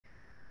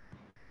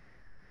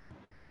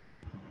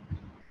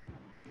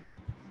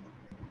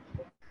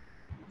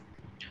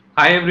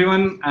Hi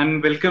everyone,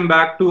 and welcome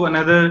back to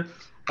another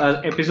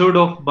episode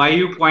of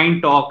Bayou Coin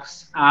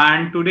Talks.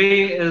 And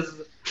today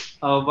is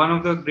one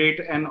of the great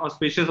and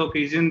auspicious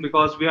occasion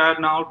because we are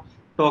now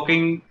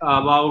talking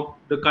about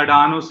the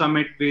Cardano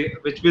Summit,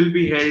 which will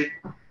be held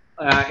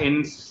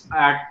in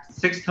at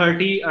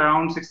 6:30,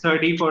 around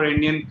 6:30 for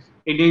Indian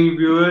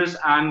viewers,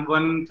 and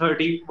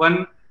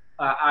 1:31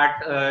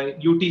 at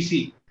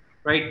UTC,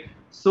 right?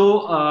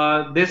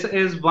 So this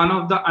is one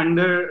of the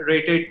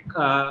underrated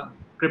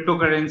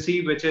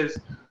cryptocurrency, which is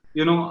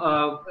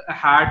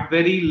had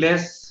very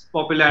less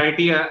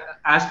popularity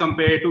as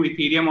compared to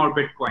Ethereum or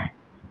Bitcoin.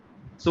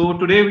 So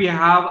today we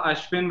have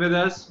Ashwin with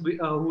us,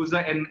 who's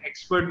an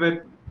expert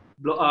with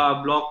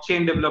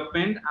blockchain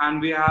development,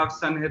 and we have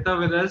Sanhitha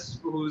with us,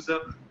 who's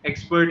an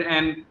expert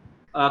in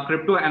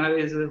crypto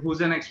analysis, who's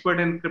an expert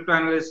in crypto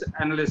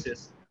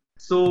analysis.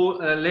 So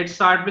let's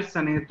start with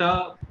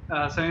Sanhitha.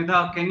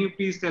 Sanhitha, can you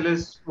please tell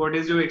us what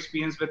is your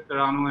experience with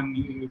Cardano, and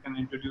you can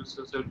introduce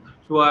yourself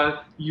to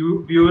our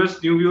viewers,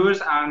 new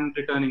viewers, and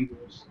returning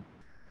viewers.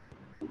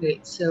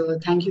 Great. So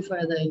thank you for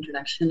the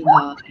introduction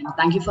and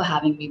thank you for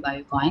having me,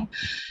 Biocoin.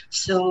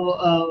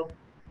 So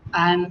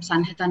I'm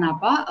Sanhitha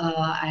Napa.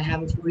 I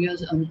have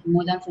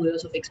more than 4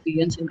 years of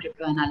experience in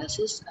crypto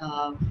analysis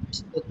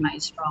with my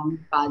strong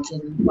parts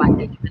in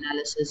quantitative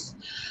analysis.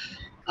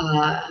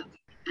 Uh,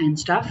 and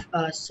stuff.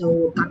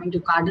 So coming to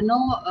Cardano,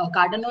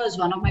 Cardano is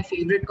one of my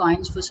favorite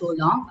coins for so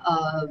long,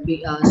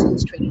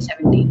 since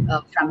 2017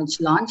 from its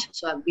launch.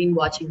 So I've been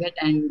watching it,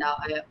 and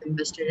I have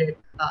invested it.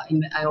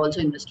 I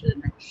also invested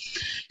in it.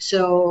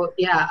 So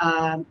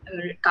yeah,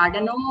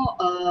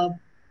 Cardano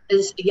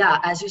is, yeah,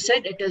 as you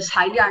said, it is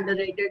highly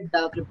underrated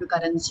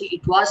cryptocurrency.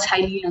 It was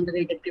highly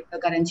underrated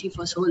cryptocurrency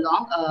for so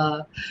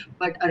long,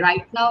 but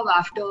right now,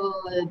 after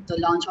the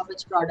launch of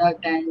its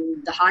product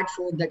and the hard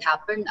fork that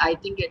happened, I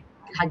think it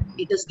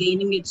is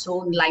gaining its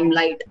own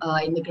limelight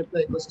in the crypto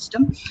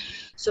ecosystem.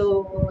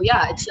 So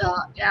yeah,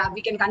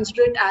 we can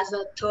consider it as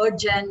a third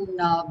gen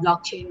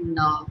blockchain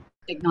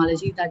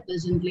technology that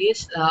is in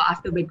place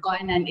after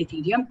Bitcoin and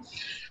Ethereum.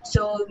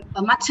 So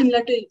much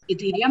similar to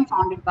Ethereum,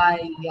 founded by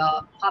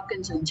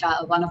Hopkinson,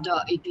 one of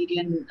the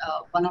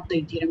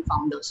Ethereum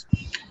founders.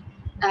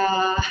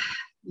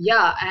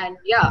 Yeah, and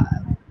yeah,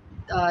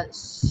 uh,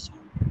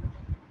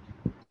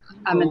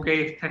 I mean,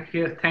 Okay,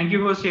 thank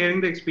you for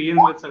sharing the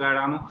experience with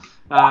Cardano.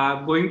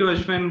 Going to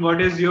Ashwin, what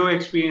is your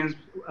experience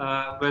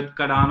with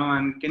Cardano,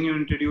 and can you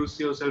introduce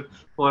yourself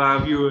for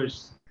our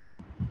viewers?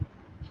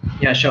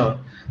 Yeah, sure.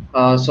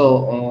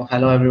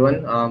 Hello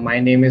everyone. My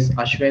name is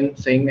Ashwin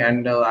Singh,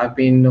 and I've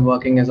been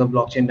working as a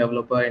blockchain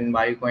developer in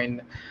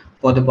Biocoin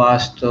for the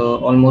past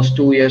almost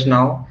 2 years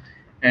now.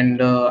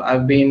 And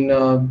I've been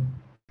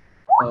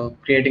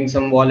creating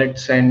some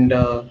wallets and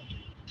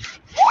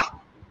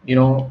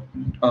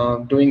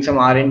doing some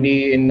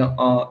R&D in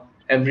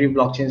every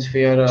blockchain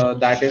sphere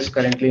that is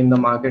currently in the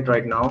market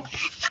right now.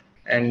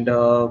 And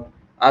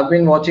I've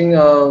been watching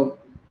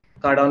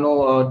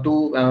Cardano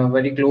too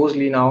very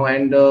closely now,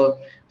 and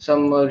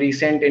some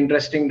recent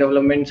interesting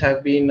developments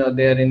have been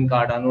there in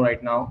Cardano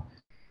right now,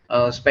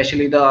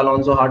 especially the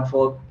Alonzo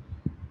Hardfork,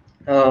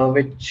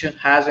 which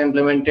has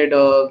implemented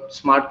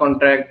smart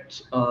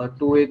contracts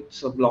to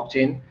its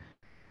blockchain.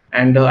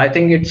 And I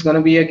think it's going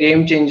to be a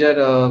game changer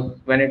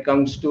when it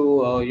comes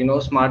to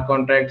smart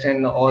contracts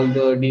and all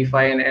the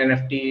DeFi and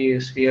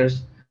NFT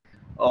spheres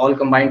all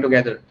combined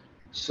together.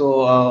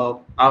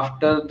 So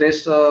after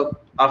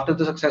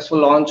the successful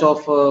launch of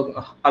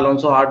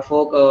Alonso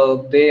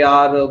Hardfork, they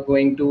are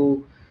going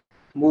to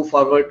move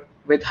forward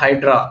with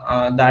Hydra.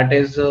 That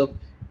is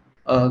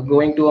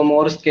going to a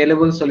more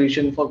scalable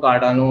solution for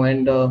Cardano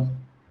and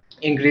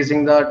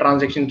increasing the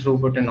transaction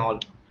throughput and all.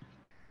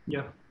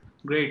 Yeah,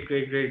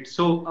 great.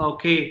 So,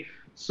 okay,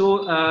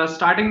 so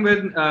starting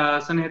with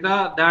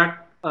Sanhita,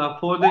 that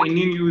for the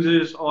Indian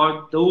users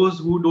or those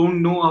who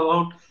don't know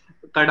about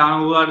Cardano,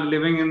 who are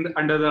living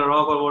under the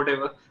rock or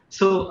whatever.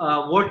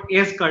 So, what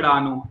is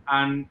Cardano,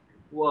 and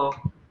uh,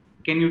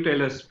 can you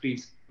tell us,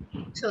 please?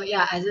 So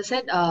yeah, as I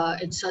said,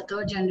 it's a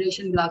third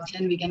generation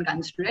blockchain. We can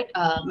consider it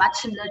much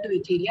similar to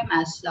Ethereum,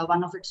 as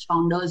one of its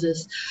founders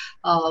is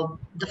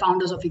the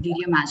founders of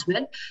Ethereum as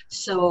well.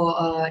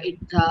 So it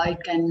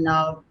can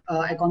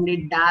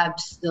accommodate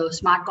dApps, the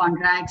smart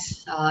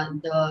contracts,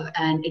 and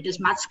it is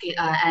much scale,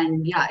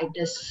 and yeah, it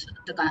is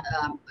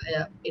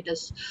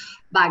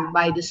backed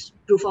by this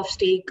proof of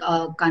stake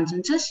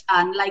consensus,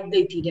 unlike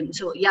the Ethereum.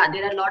 So yeah,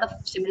 there are a lot of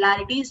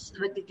similarities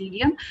with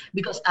Ethereum,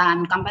 because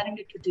I'm comparing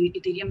it to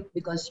Ethereum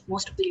because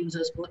most of the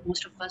users,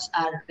 most of us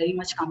are very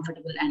much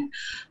comfortable and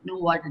know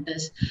what it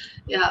is.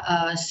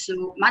 Yeah,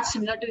 so much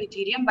similar to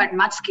Ethereum, but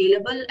much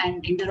scalable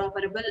and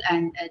interoperable,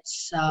 and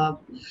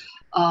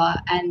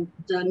and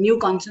the new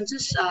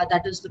consensus,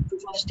 that is the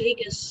proof of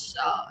stake, is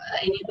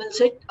enables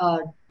it uh,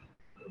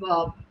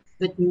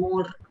 with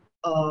more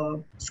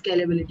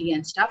scalability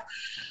and stuff.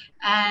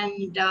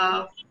 And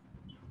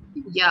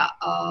yeah,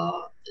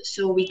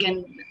 so we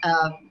can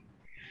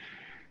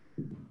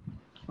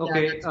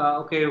yeah,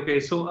 Okay.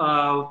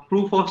 So,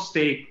 proof of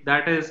stake.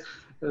 That is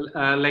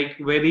like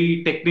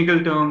very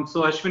technical terms.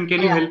 So Ashwin,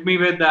 can you Yeah. help me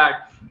with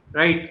that?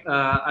 Right,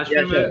 Yeah,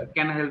 Ashwin sure.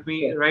 can help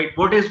me. Sure. Right,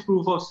 what is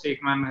proof of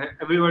stake, man?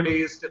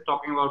 Everybody is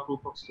talking about proof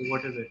of stake.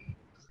 What is it?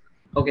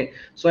 Okay,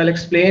 so I'll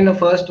explain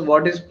first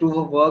what is proof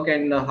of work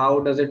and how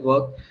does it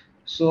work.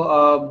 So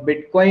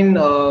Bitcoin,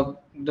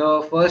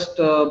 the first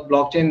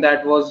blockchain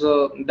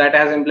that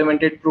has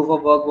implemented proof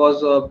of work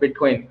was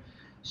Bitcoin.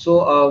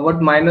 So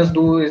what miners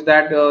do is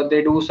that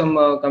they do some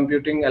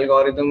computing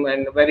algorithm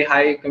and very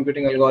high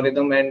computing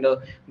algorithm, and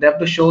they have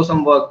to show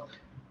some work,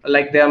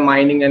 like they are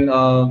mining and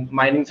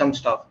mining some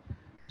stuff.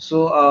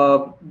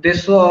 So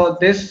this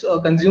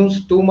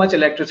consumes too much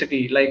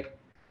electricity, like.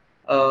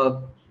 Uh,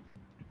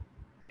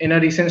 in a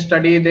recent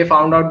study, they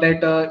found out that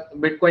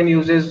Bitcoin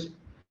uses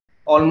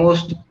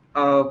almost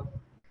uh,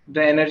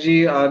 the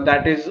energy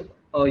that is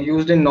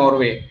used in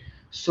Norway.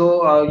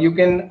 So you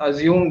can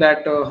assume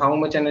that how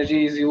much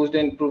energy is used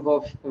in proof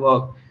of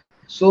work.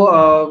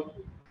 So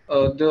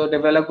the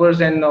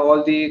developers and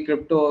all the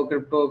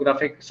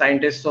cryptographic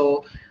scientists,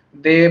 so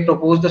they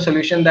proposed the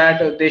solution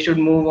that they should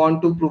move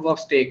on to proof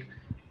of stake.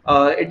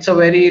 It's a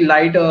very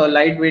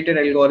lightweighted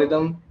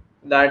algorithm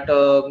that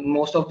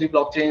most of the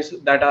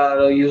blockchains that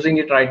are using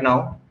it right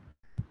now.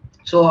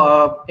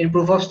 So in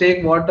proof of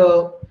stake, what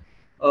the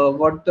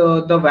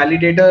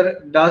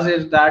validator does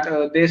is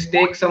that they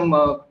stake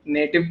some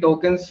native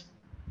tokens.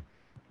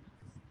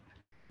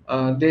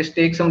 They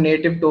stake some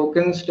native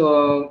tokens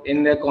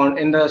in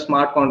the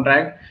smart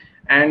contract,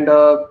 and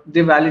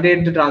they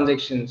validate the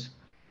transactions.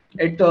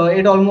 It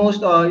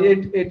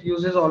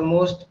uses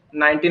almost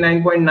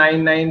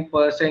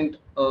 99.99%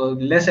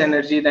 less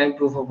energy than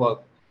proof of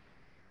work.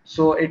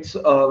 So it's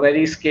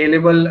very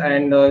scalable,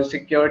 and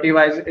security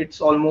wise it's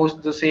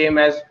almost the same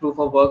as proof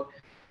of work.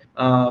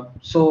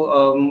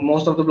 So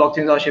most of the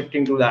blockchains are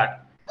shifting to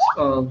that.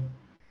 uh,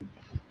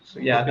 so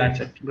yeah, Okay, that's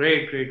it.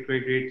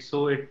 great.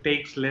 So it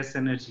takes less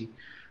energy,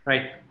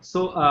 right?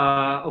 So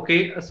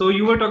okay, so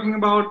you were talking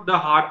about the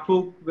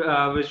Hardfork,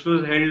 which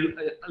was held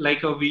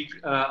like a week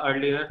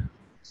earlier.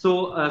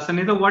 So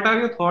Sanhitha, what are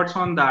your thoughts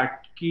on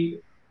that?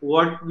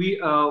 What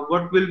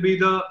will be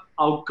the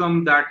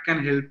outcome that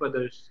can help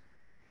others,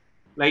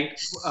 like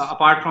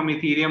apart from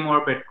Ethereum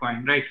or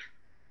Bitcoin, right?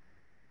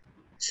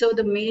 So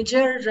the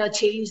major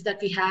change that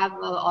we have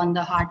on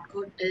the hard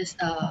code is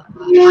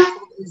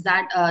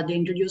that they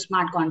introduce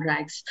smart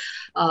contracts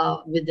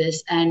with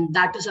this, and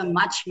that is a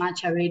much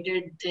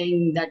awaited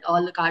thing that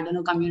all the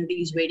Cardano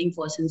community is waiting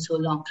for since so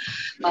long.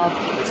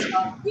 Because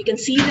we can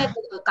see that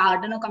the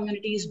Cardano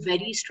community is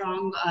very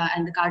strong,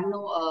 and the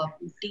Cardano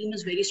team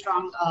is very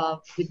strong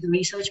with the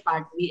research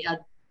part.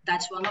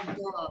 That's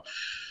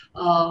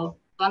uh,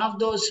 one of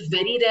those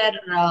very rare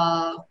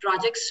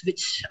projects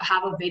which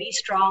have a very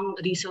strong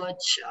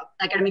research,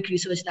 academic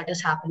research that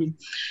is happening.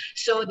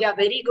 So they are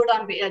very good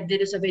on.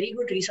 There is a very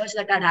good research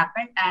that had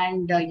happened,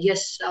 and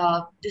yes,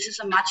 this is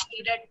a much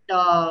needed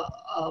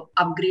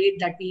upgrade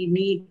that we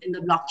need in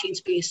the blockchain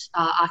space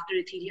after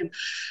Ethereum,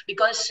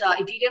 because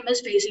Ethereum is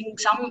facing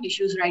some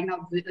issues right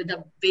now with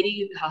the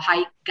very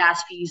high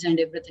gas fees and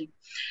everything.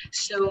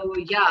 So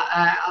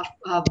yeah,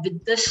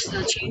 with this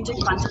change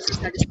in consensus,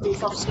 that is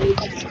proof of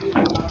stake, and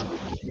Ethereum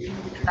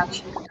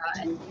introduction,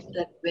 and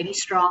the very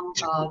strong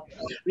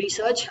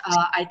research,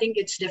 I think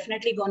it's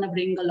definitely going to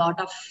bring a lot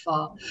of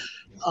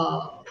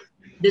uh,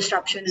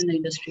 disruption in the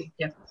industry.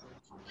 Yeah,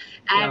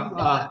 Yeah.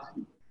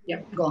 and yeah,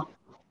 go on.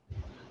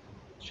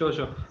 Sure.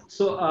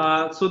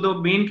 So, so the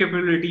main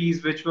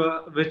capabilities which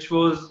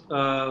was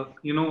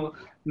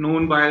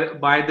known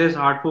by this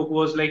hard fork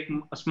was like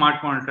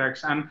smart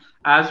contracts. And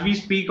as we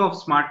speak of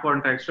smart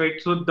contracts,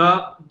 right? So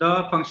the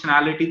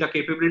functionality, the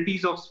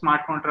capabilities of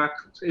smart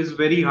contracts is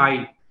very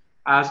high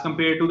as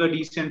compared to the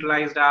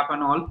decentralized app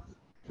and all,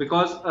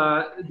 because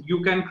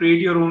you can create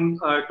your own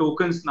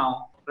tokens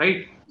now,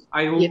 right?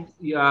 I Yeah. hope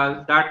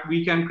that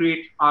we can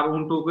create our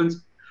own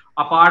tokens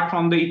apart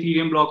from the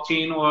Ethereum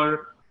blockchain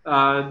or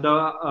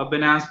the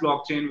Binance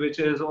blockchain, which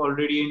is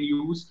already in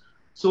use.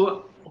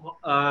 So,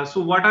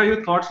 so what are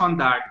your thoughts on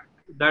that?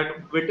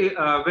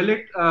 Will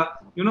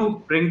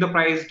it bring the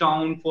price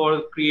down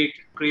for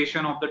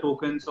creation of the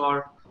tokens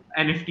or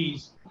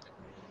NFTs?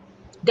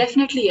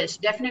 Definitely yes.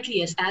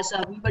 As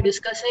we were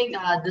discussing,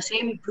 the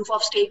same proof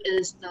of stake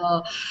is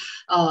the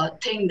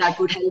thing that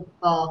would help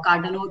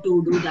Cardano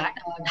to do that.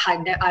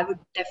 I would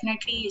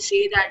definitely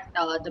say that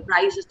the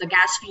price is the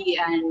gas fee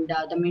and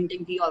the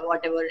minting fee or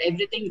whatever,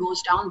 everything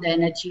goes down. The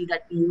energy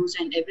that we use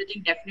and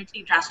everything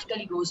definitely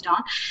drastically goes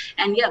down.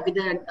 And yeah, with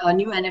the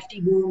new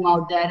NFT boom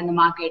out there in the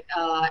market,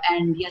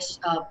 and yes,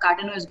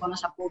 Cardano is going to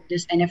support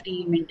this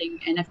NFT minting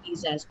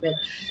NFTs as well.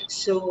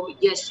 So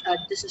yes,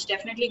 this is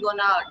definitely going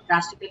to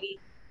drastically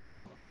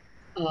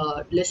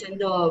lessen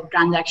the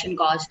transaction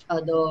cost,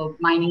 the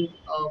mining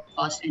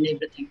cost, and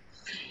everything.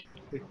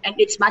 And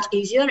it's much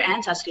easier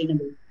and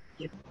sustainable.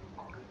 Yeah.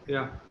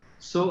 Yeah.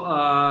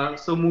 So,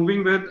 so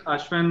moving with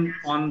Ashwin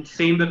on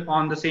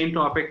the same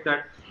topic,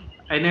 that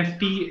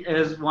NFT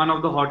is one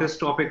of the hottest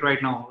topic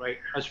right now, right,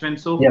 Ashwin?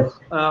 So, Yes.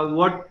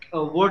 what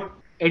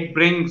it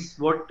brings,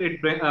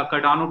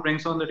 Cardano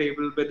brings on the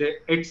table with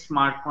its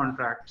smart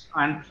contracts,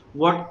 and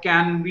what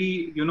can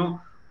we,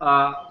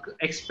 uh,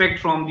 expect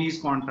from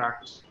these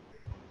contracts?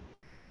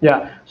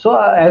 Yeah. So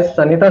as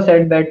Sanitha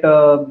said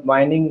that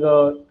mining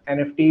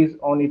NFTs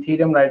on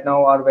Ethereum right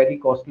now are very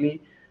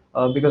costly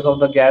because of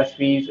the gas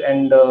fees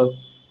and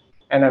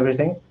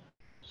everything.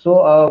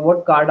 So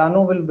what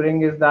Cardano will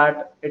bring is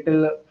that it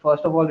will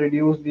first of all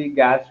reduce the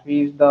gas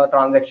fees, the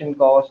transaction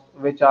costs,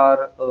 which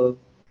are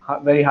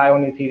very high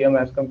on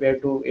Ethereum as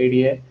compared to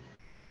ADA.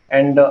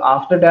 And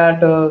after that,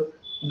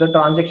 the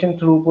transaction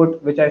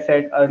throughput, which I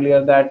said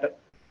earlier, that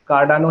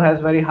Cardano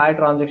has very high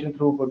transaction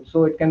throughput,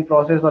 so it can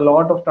process a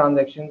lot of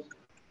transactions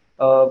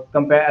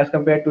compare as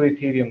compared to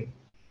Ethereum.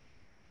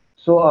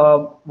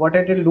 So what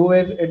it will do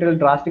is it will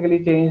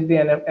drastically change the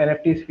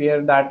NFT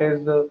sphere that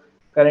is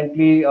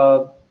currently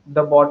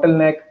the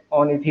bottleneck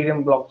on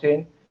Ethereum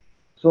blockchain.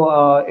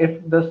 So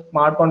if the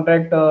smart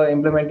contract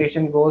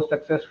implementation goes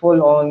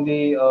successful on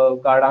the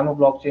Cardano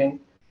blockchain,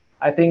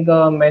 I think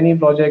many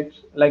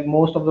projects, like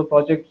most of the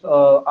projects,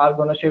 are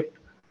going to shift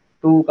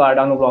to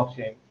Cardano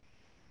blockchain.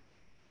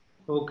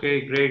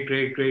 Okay, great,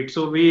 great, great.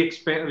 So we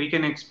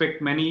can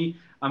expect many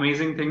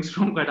amazing things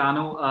from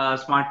Cardano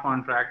smart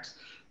contracts.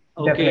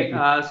 Okay,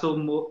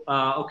 Definitely.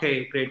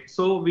 okay, great.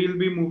 So we'll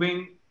be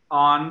moving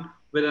on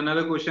with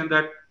another question,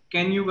 that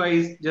can you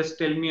guys just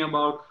tell me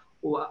about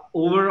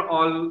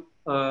overall,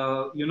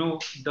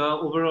 the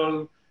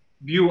overall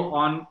view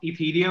on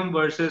Ethereum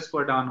versus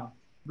Cardano,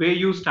 where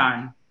you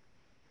stand?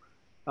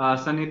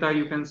 Sanita,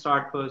 you can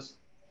start first.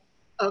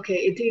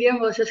 Okay, Ethereum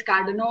versus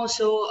Cardano.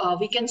 So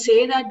we can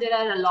say that there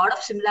are a lot of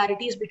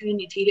similarities between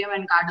Ethereum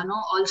and Cardano.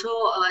 Also,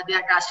 they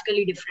are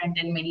drastically different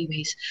in many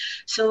ways.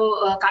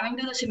 So coming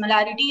to the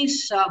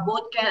similarities,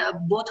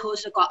 both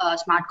host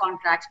smart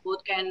contracts.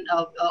 Both can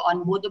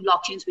on both the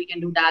blockchains we can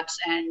do dApps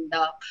and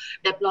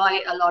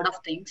deploy a lot of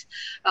things.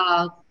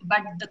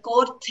 But the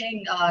core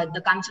thing,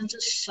 the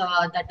consensus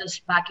that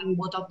is backing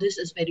both of this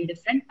is very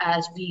different.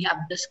 As we have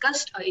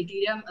discussed,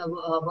 Ethereum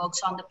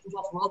works on the proof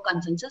of work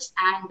consensus,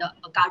 and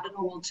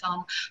Cardano works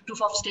on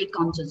proof of stake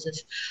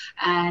consensus,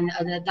 and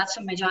that's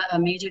a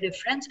major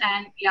difference.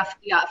 And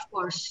yeah, of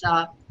course,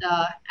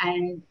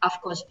 and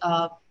of course.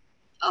 Uh,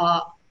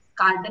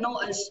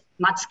 Cardano is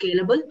much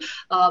scalable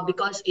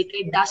because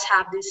it does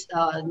have this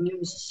new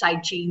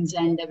side chains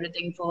and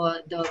everything for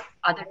the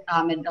other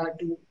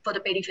for the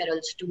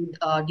peripherals to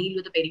deal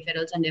with the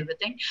peripherals and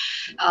everything,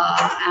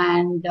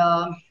 and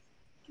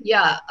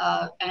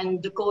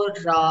and the core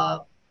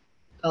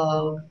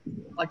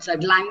what's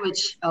that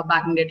language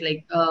backing it,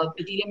 like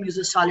Ethereum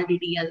uses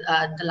Solidity as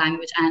the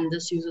language, and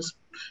this uses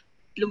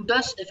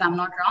Plutus, if I'm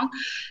not wrong.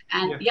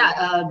 And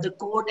Yeah. the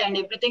code and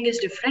everything is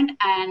different.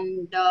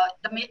 And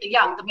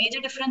the major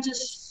difference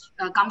is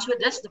comes with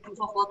this, the proof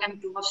of work and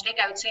proof of stake.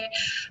 I would say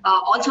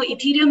also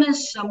Ethereum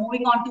is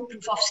moving on to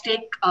proof of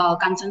stake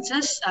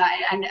consensus,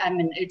 and I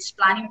mean it's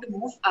planning to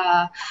move.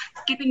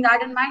 Keeping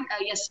that in mind,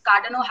 yes,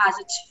 Cardano has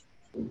its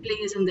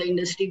place in the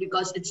industry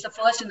because it's the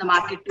first in the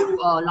market to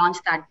launch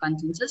that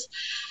consensus.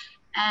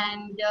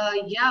 And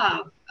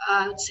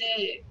I would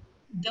say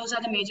those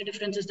are the major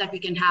differences that we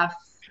can have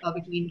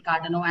between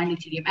Cardano and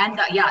Ethereum. And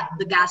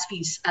the gas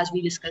fees, as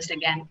we discussed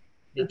again,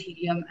 Yeah.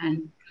 Ethereum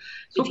and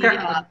So can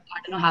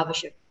Cardano have a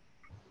shift.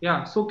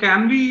 Yeah, so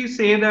can we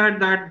say that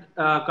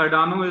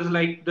Cardano is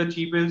like the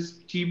cheap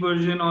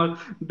version, or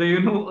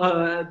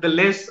the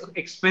less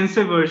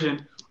expensive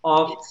version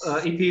of It's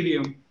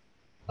Ethereum?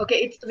 okay.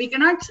 We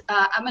cannot.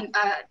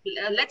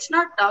 Let's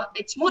not.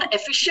 It's more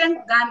efficient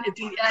than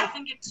Ethereum. I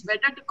think it's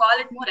better to call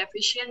it more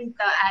efficient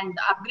and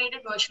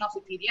upgraded version of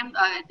Ethereum.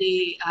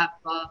 They have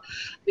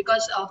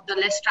because of the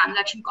less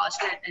transaction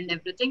cost and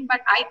everything.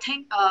 But I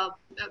think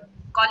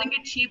calling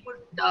it cheap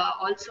would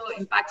also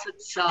impacts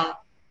its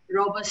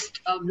robust,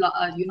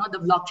 the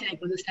blockchain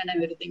ecosystem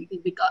and everything.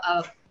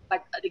 Because,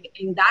 but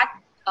in that,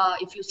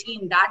 if you see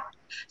in that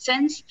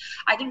sense,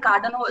 I think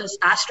Cardano is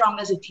as strong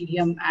as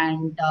Ethereum,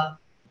 and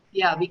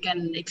we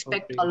can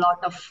expect a Okay. lot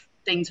of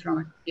things from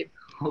it. Yep.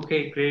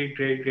 Okay, great,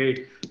 great,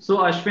 great. So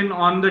Ashwin,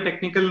 on the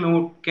technical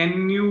note,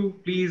 can you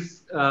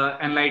please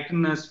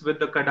enlighten us with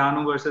the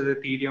Cardano versus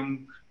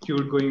Ethereum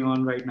feud going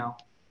on right now?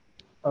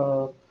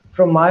 Uh,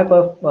 from my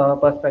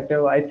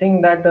perspective, I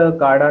think that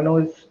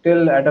Cardano is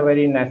still at a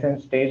very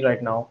nascent stage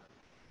right now.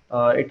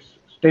 It's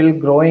still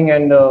growing,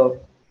 and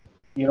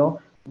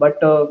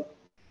but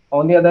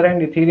on the other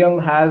hand,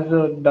 Ethereum has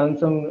done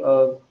some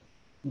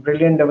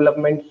brilliant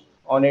developments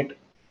on it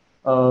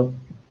uh,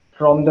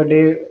 from the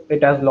day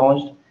it has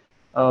launched,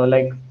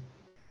 like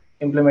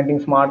implementing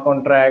smart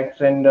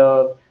contracts, and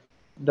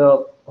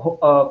the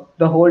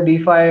whole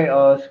DeFi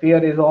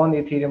sphere is on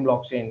Ethereum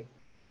blockchain.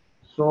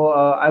 So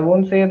I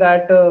won't say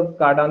that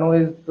Cardano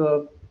is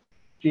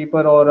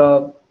cheaper or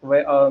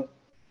a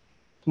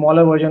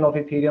smaller version of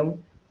Ethereum.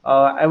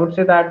 I would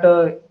say that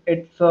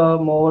it's a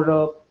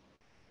more,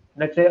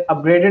 let's say,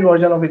 upgraded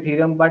version of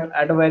Ethereum, but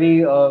at a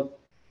very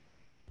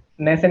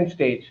nascent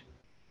stage.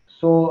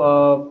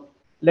 So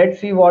let's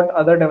see what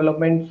other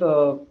developments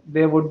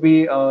there would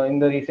be in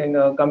the recent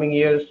coming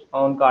years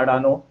on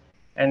Cardano,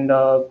 and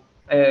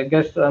I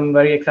guess I'm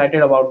very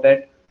excited about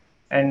that.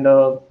 And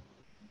uh,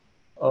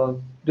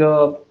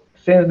 the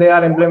since they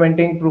are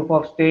implementing proof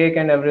of stake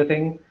and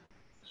everything,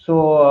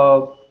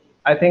 so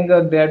I think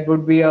that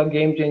would be a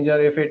game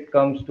changer if it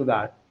comes to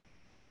that.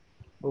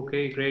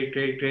 Okay, great,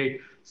 great,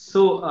 great.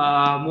 So,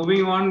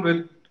 moving on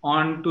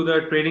to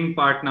the trading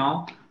part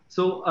now.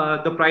 So,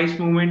 the price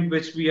movement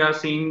which we are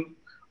seeing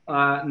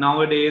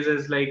nowadays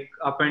is like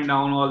up and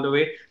down all the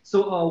way.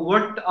 So,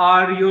 what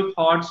are your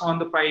thoughts on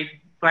the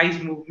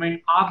price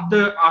movement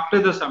after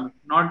the summit,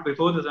 not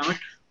before the summit,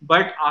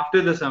 but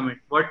after the summit?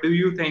 What do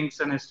you think,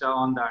 Sanista,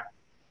 on that?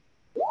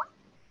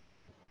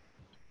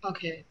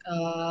 Okay.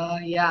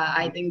 Yeah,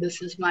 I think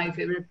this is my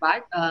favorite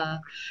part.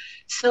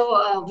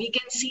 We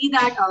can see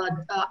that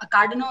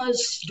Cardano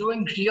is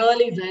doing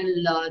really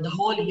well the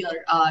whole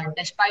year,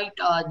 despite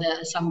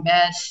some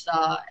bears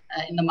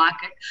in the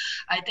market.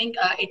 I think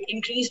it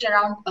increased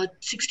around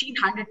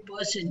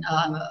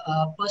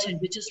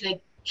 1600% which is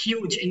like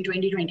huge in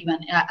 2021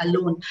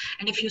 alone.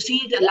 And if you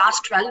see the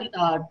last 12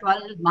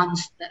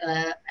 months,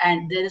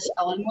 and there is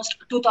almost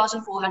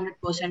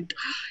 2400%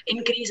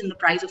 increase in the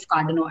price of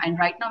Cardano, and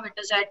right now it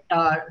is at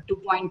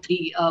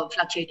 2.3,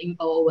 fluctuating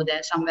over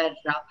there somewhere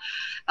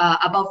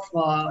above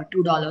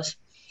 $2.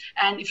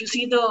 And if you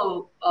see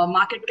the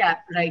market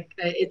cap, right,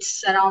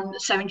 it's around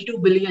 72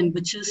 billion,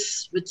 which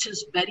is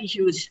very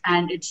huge,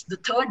 and it's the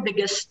third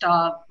biggest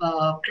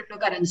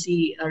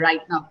cryptocurrency right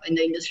now in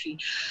the industry.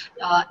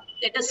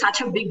 It is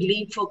such a big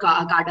leap for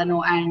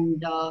Cardano,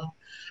 and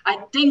I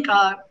think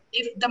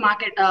if the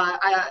market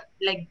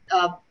like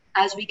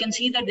as we can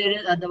see that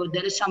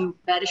there is some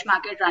bearish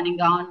market running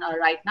down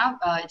right now.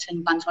 It's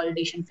in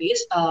consolidation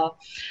phase.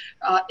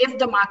 If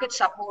the market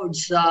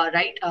supports,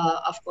 right,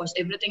 of course,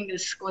 everything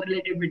is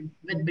correlated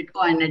with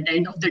Bitcoin at the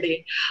end of the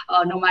day,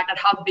 no matter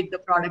how big the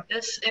product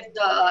is. If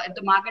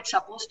the market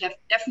supports,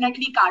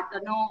 definitely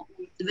Cardano,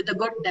 with the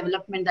good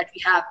development that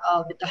we have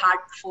with the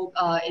Hardfork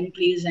in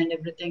place and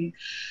everything,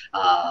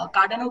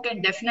 Cardano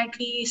can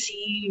definitely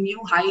see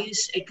new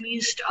highs, at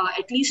least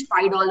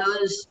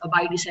 $5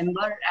 by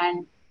December,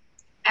 and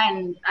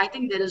I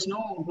think there is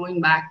no going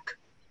back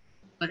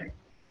for it,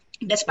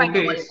 despite the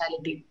Okay,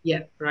 volatility.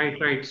 Yeah. right,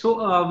 right.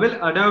 So, will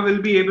ADA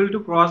will be able to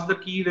cross the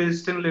key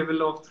resistance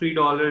level of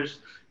 $3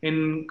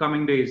 in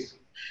coming days?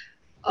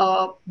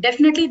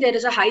 Definitely, there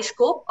is a high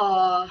scope,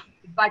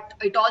 but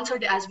it also,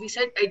 as we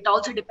said, it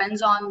also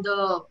depends on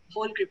the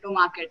whole crypto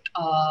market.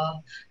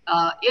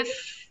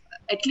 If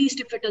at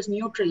least if it is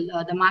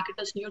neutral, the market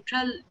is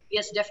neutral.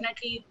 Yes,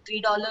 definitely,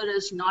 $3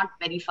 is not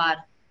very far.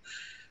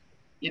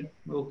 Yeah.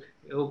 Okay,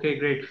 okay,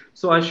 great.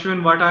 So,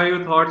 Ashwin, what are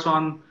your thoughts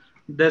on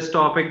this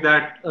topic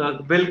that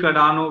will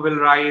Cardano will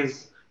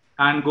rise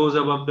and goes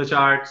above the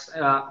charts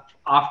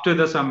after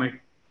the summit?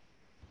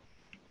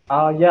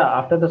 Yeah,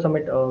 after the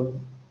summit,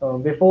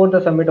 before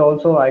the summit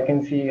also, I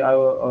can see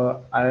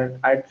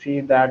I'd see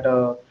that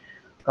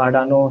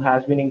Cardano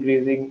has been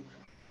increasing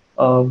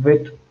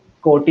with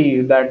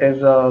Koti, that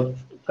is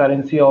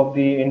currency of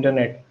the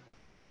internet.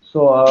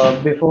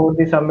 So before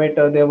the summit,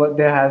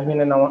 there has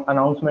been an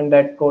announcement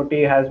that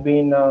Koti has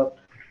been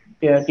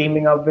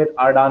teaming up with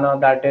Ardana,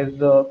 that is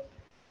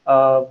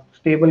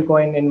stable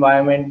coin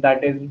environment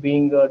that is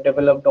being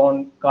developed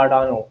on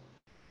Cardano.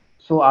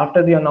 So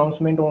after the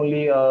announcement,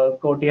 only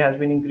Koti has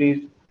been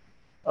increased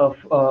of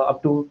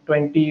up to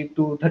 20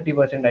 to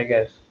 30%, I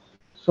guess.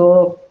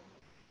 So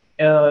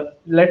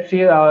let's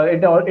see.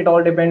 It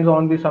all depends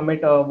on the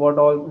summit.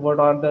 What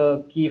are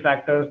the key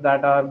factors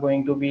that are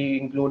going to be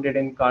included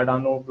in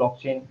Cardano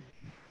blockchain?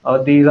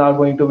 These are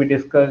going to be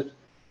discussed,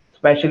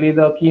 especially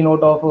the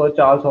keynote of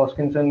Charles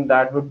Hoskinson.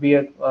 That would be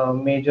a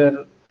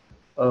major,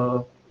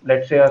 uh,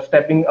 let's say, a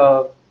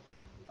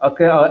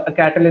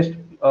catalyst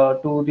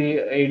to the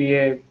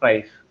ADA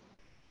price.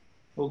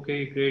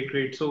 Okay, great,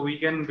 great. So we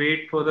can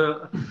wait for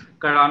the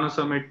Cardano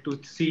summit to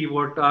see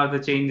what are the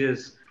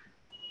changes.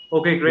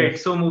 Okay, great.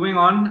 Yes. So moving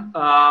on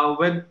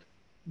with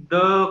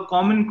the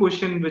common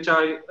question which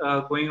are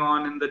going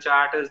on in the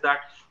chat is that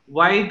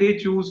why they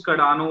choose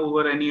Cardano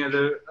over any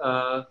other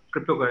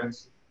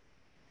cryptocurrency?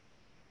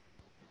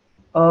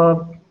 Uh,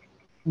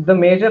 the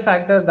major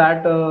factor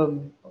that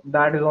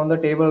is on the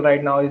table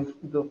right now is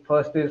the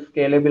first is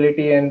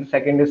scalability and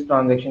second is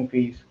transaction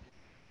fees,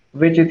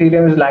 which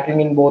Ethereum is lacking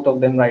in both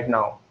of them right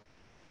now.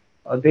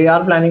 They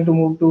are planning to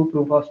move to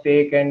proof of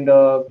stake and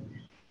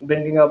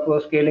bringing up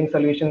scaling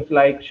solutions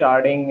like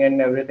sharding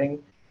and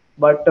everything.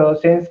 But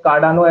since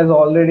Cardano has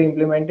already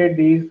implemented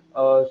these,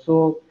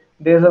 so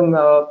there's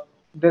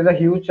a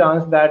huge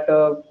chance that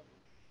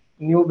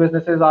new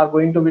businesses are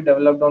going to be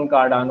developed on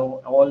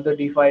Cardano. All the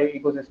DeFi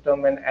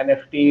ecosystem and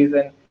NFTs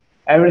and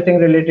everything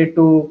related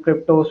to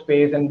crypto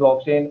space and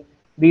blockchain.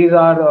 These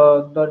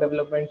are the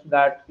developments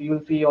that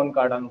you'll see on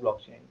Cardano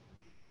blockchain.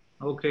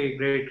 Okay,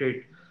 great,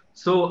 great.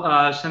 So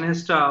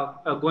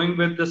Shanista, going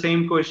with the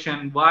same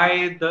question,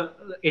 why the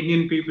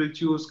Indian people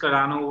choose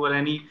Cardano over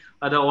any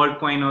other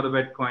altcoin or the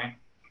Bitcoin?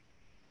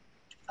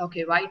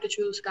 Okay, why to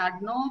choose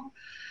Cardano?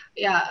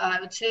 Yeah, I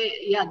would say,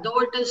 yeah, though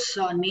it is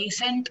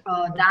nascent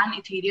than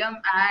Ethereum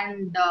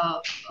and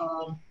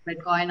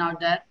Bitcoin out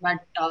there, but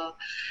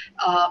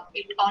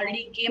it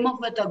already came up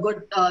with a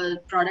good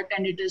product,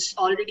 and it is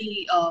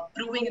already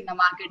proving in the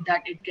market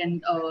that it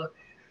can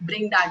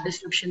bring that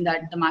disruption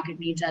that the market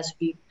needs, as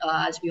we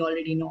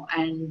already know.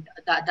 And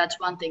that's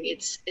one thing.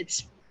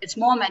 It's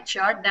more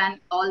mature than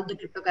all the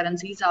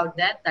cryptocurrencies out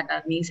there that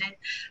are nascent,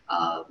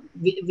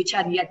 which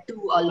are yet to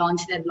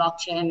launch their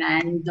blockchain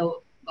and the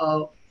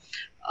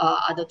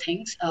other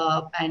things,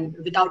 and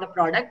without a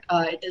product,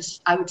 I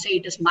would say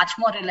it is much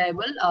more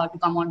reliable to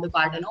come on to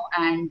Cardano.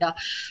 And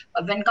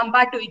when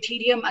compared to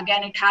Ethereum,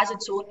 again, it has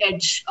its own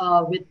edge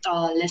with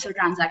lesser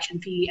transaction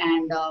fee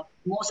and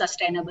more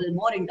sustainable,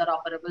 more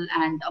interoperable,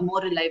 and more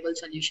reliable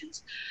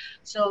solutions.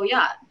 So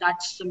yeah,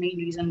 that's the main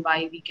reason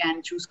why we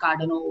can choose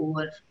Cardano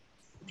over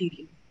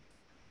Ethereum.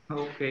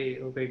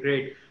 Okay,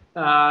 great.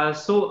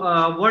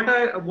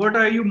 What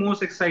are you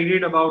most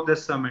excited about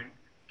this summit?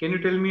 Can you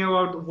tell me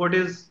about what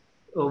is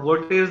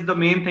the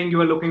main thing you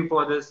are looking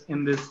for this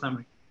in this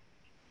summit?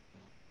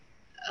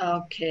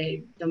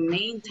 Okay, the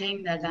main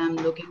thing that I'm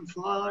looking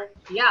for,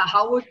 yeah,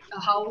 how would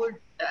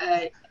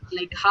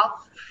like how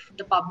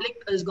the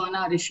public is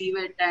gonna receive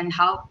it, and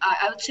how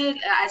I would say,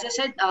 as I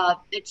said,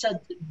 it's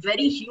a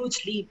very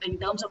huge leap in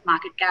terms of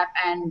market cap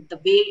and the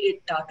way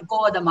it took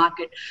over the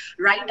market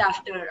right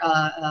after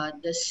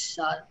this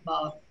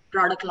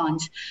product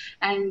launch.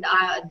 And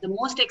the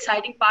most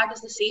exciting part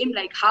is the same,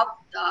 like how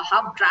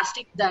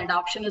drastic the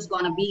adoption is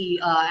gonna be,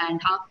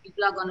 and how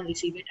people are gonna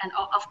receive it. And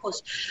of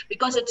course,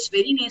 because it's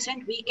very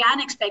nascent, we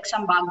can expect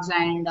some bugs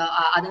and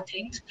other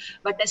things.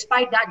 But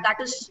despite that, that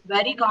is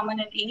very common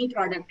in any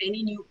product,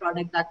 any new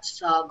product that's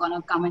going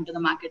to come into the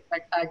market.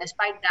 But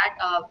despite that,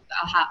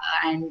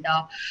 and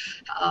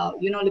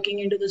looking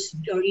into this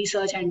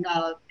research and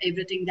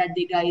everything that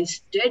the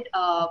guys did,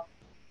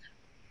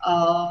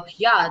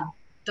 yeah,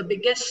 the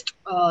biggest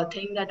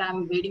thing that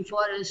I'm waiting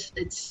for is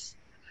its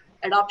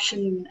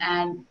adoption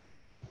and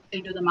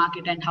into the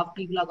market, and how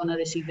people are going to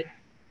receive it.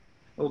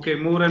 Okay,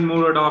 more and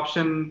more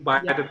adoption by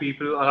the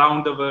people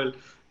around the world.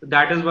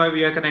 That is why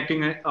we are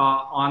connecting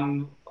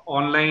on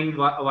online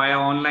via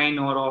online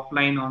or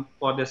offline on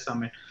for this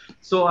summit.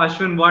 So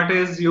Ashwin, what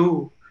is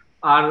you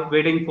are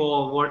waiting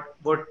for?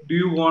 What do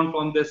you want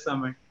from this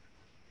summit?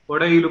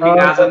 What are you looking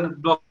as a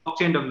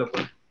blockchain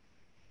developer?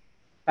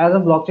 As a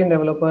blockchain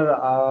developer,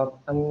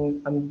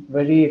 I'm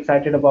very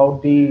excited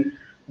about the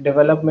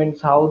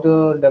developments, how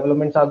the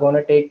developments are going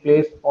to take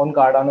place on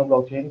Cardano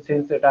blockchain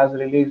since it has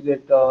released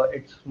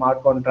its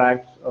smart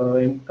contracts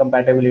in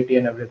compatibility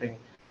and everything.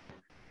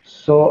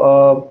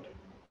 So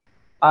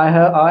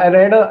I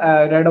read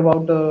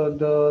about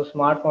the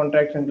smart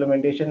contracts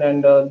implementation,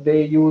 and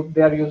they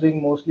are using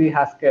mostly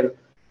Haskell.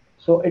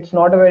 So it's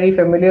not a very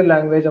familiar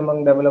language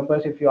among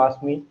developers, if you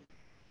ask me.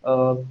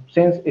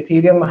 Since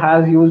Ethereum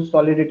has used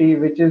Solidity,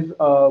 which is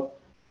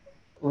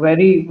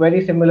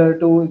very similar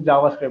to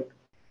JavaScript.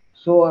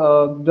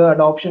 So the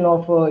adoption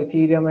of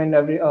Ethereum and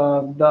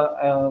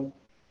the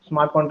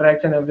smart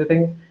contracts and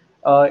everything,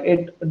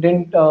 it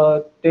didn't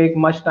take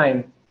much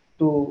time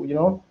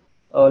to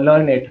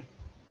learn it.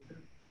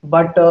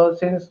 But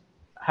since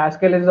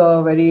Haskell is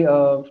a very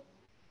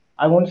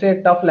I won't say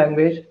a tough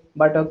language,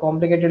 but a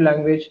complicated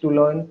language to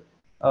learn.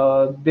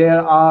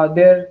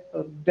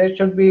 There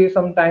should be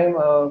some time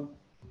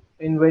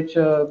in which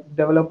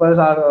developers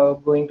are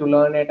going to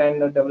learn it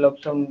and develop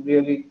some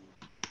really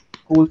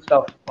cool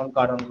stuff on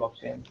Cardano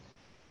blockchain.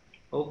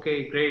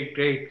 Okay,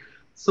 great.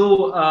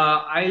 So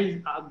I'll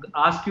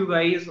ask you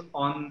guys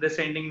on this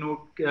ending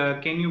note.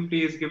 Can you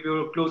please give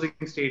your closing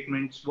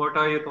statements? What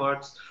are your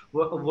thoughts?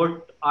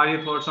 What are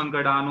your thoughts on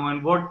Cardano,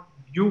 and what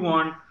you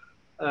want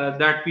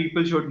that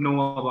people should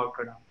know about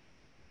Cardano?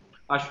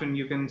 Ashwin,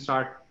 you can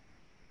start.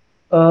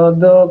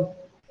 The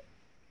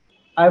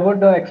I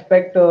would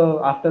expect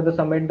after the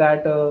summit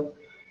that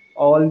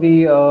all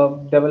the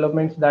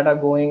developments that are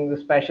going,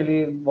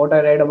 especially what I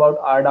read about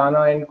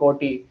Ardana and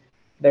Koti,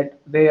 that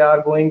they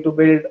are going to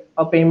build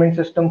a payment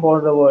system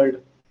for the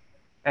world.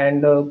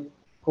 And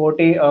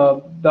Koti,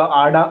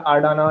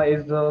 Ardana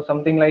is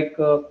something like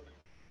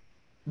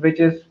which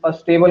is a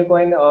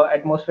stablecoin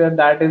atmosphere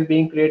that is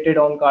being created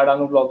on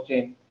Cardano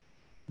blockchain.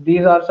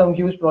 These are some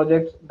huge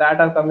projects that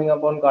are coming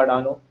up on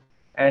Cardano,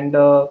 and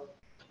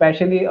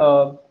especially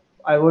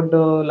I would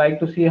like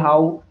to see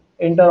how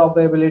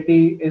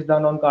interoperability is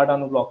done on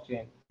Cardano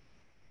blockchain.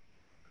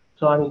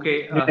 So I'm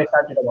Okay, really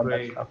excited about that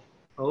great. stuff.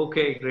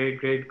 Okay,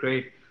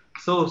 great.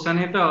 So,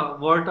 Sanhitha,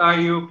 what are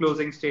your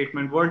closing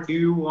statement? What do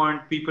you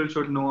want people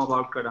should know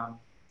about Cardano?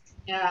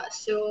 Yeah,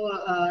 so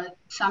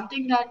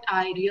something that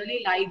I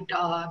really liked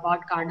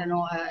about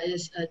Cardano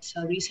is it's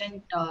a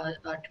recent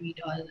tweet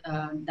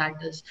that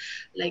is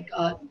like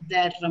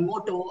their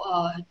motto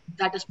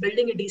that is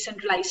building a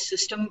decentralized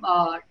system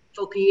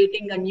for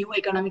creating a new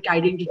economic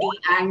identity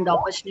and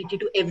opportunity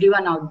to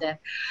everyone out there.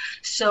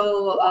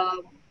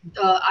 So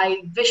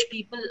I wish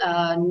people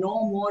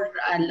know more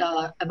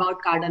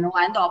about Cardano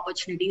and the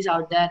opportunities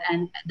out there,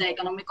 and the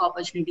economic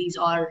opportunities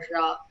or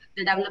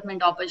the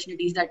development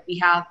opportunities that we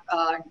have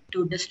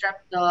to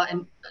disrupt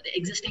the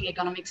existing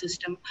economic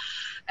system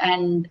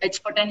and its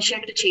potential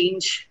to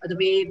change the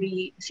way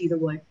we see the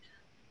world.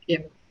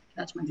 Yep,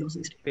 that's my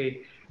closing statement.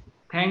 Okay.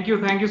 Thank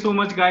you so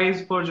much,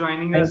 guys, for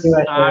joining Thank you,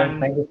 us. Ashwin. And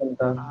Thank you,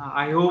 Sanhitha.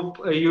 I hope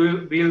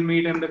you will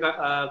meet in the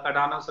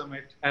Cardano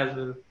Summit as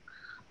well.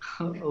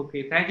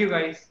 Okay. Thank you,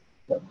 guys.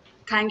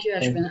 Thank you,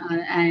 Thank Ashwin,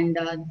 you. and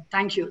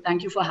thank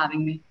you for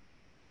having me.